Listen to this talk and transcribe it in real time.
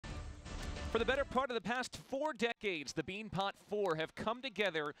For the better part of the past 4 decades, the Beanpot 4 have come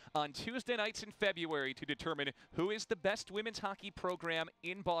together on Tuesday nights in February to determine who is the best women's hockey program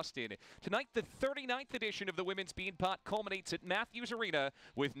in Boston. Tonight, the 39th edition of the Women's Beanpot culminates at Matthews Arena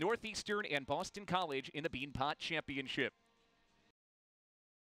with Northeastern and Boston College in the Beanpot Championship.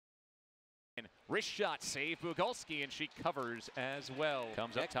 Wrist shot, save Bugalski, and she covers as well.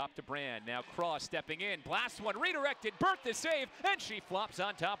 Comes up top to Brand, now Cross stepping in, blasts one, redirected, Burt the save, and she flops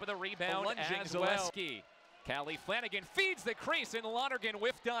on top of the rebound as well. Callie Flanagan feeds the crease, and Lonergan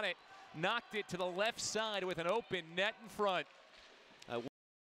whiffed on it. Knocked it to the left side with an open net in front.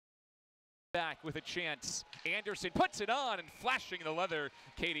 Back with a chance. Anderson puts it on and flashing the leather.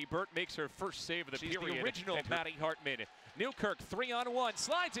 Katie Burt makes her first save of the period. The original Maddie Hartman. Newkirk 3-on-1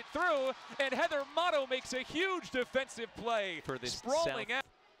 slides it through, and Heather Motto makes a huge defensive play for this sprawling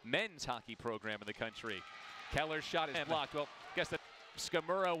men's hockey program in the country. Keller's shot is blocked. Well, I guess that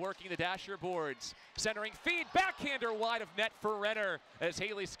Skamura working the dasher boards. Centering feed, backhander wide of net for Renner as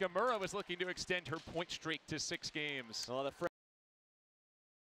Haley Skamura was looking to extend her point streak to 6 games. Well,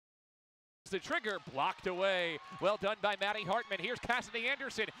 the trigger blocked away. Well done by Maddie Hartman. Here's Cassidy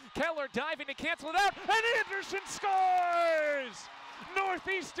Anderson. Keller diving to cancel it out, and Anderson scores!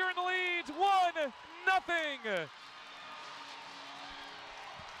 Northeastern leads 1-0.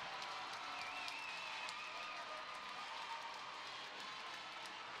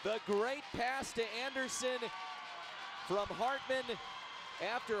 The great pass to Anderson from Hartman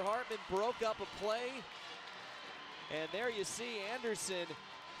after Hartman broke up a play. And there you see Anderson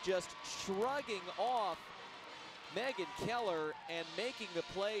just shrugging off Megan Keller and making the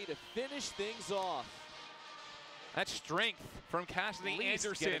play to finish things off. That's strength from Cassidy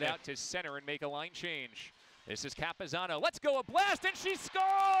Anderson. Get it out to center and make a line change. This is Capizano. Let's go, a blast, and she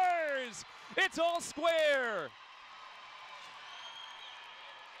scores! It's all square.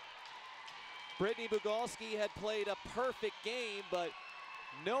 Brittany Bugalski had played a perfect game, but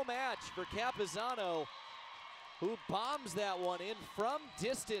no match for Capizano, who bombs that one in from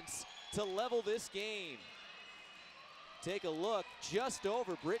distance to level this game. Take a look just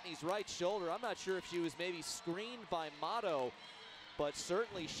over Brittany's right shoulder. I'm not sure if she was maybe screened by Motto, but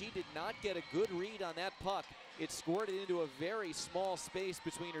certainly she did not get a good read on that puck. It squirted into a very small space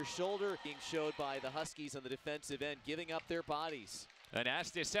between her shoulder, being showed by the Huskies on the defensive end, giving up their bodies.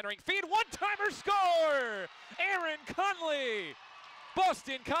 Anastas centering feed, one-timer score! Aaron Conley!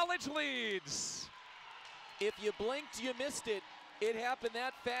 Boston College leads. If you blinked, you missed it. It happened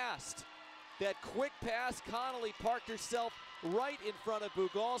that fast. That quick pass, Connolly parked herself right in front of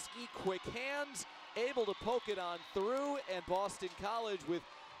Bugalski. Quick hands, able to poke it on through, and Boston College with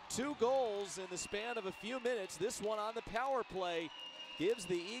 2 goals in the span of a few minutes. This one on the power play gives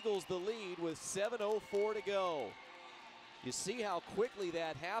the Eagles the lead with 7:04 to go. You see how quickly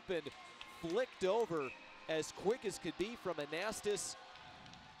that happened. Flicked over as quick as could be from Anastas.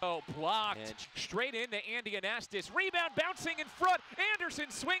 Oh, blocked. And straight into Andy Anastas. Rebound bouncing in front.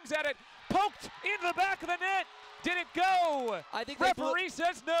 Anderson swings at it. Poked in the back of the net. Did it go? I think referee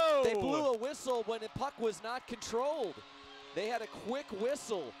says no. They blew a whistle when the puck was not controlled. They had a quick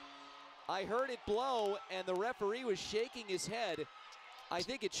whistle. I heard it blow, and the referee was shaking his head. I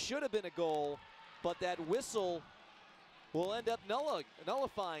think it should have been a goal, but that whistle will end up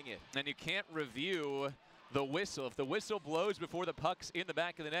nullifying it. And you can't review the whistle. If the whistle blows before the puck's in the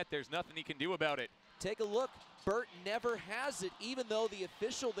back of the net, there's nothing he can do about it. Take a look. Burt never has it, even though the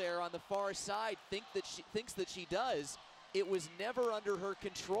official there on the far side thinks that she does. It was never under her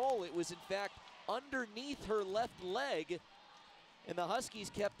control. It was, in fact, underneath her left leg, and the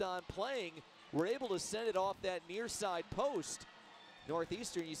Huskies kept on playing. Were able to send it off that near side post.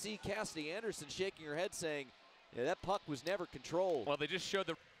 Northeastern, you see Cassidy Anderson shaking her head saying, yeah, that puck was never controlled. Well, they just showed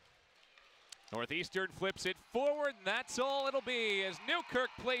the Northeastern flips it forward, and that's all it'll be as Newkirk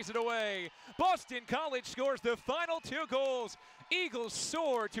plays it away. Boston College scores the final 2 goals. Eagles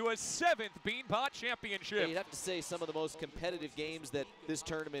soar to a 7th Beanpot championship. Yeah, you'd have to say some of the most competitive games that this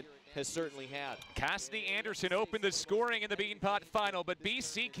tournament has certainly had. Cassidy Anderson opened the scoring in the Beanpot final, but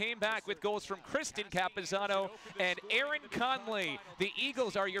BC came back with goals from Kristen Capizano and Aaron Conley. The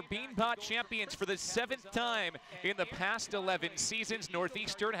Eagles are your Beanpot champions for the 7th time in the past 11 seasons.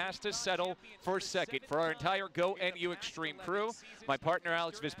 Northeastern has to settle for 2nd. For our entire Go NU Extreme crew, my partner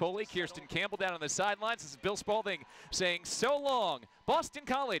Alex Vispoli, Kirsten Campbell down on the sidelines. This is Bill Spalding saying so long, Boston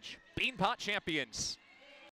College, Beanpot champions.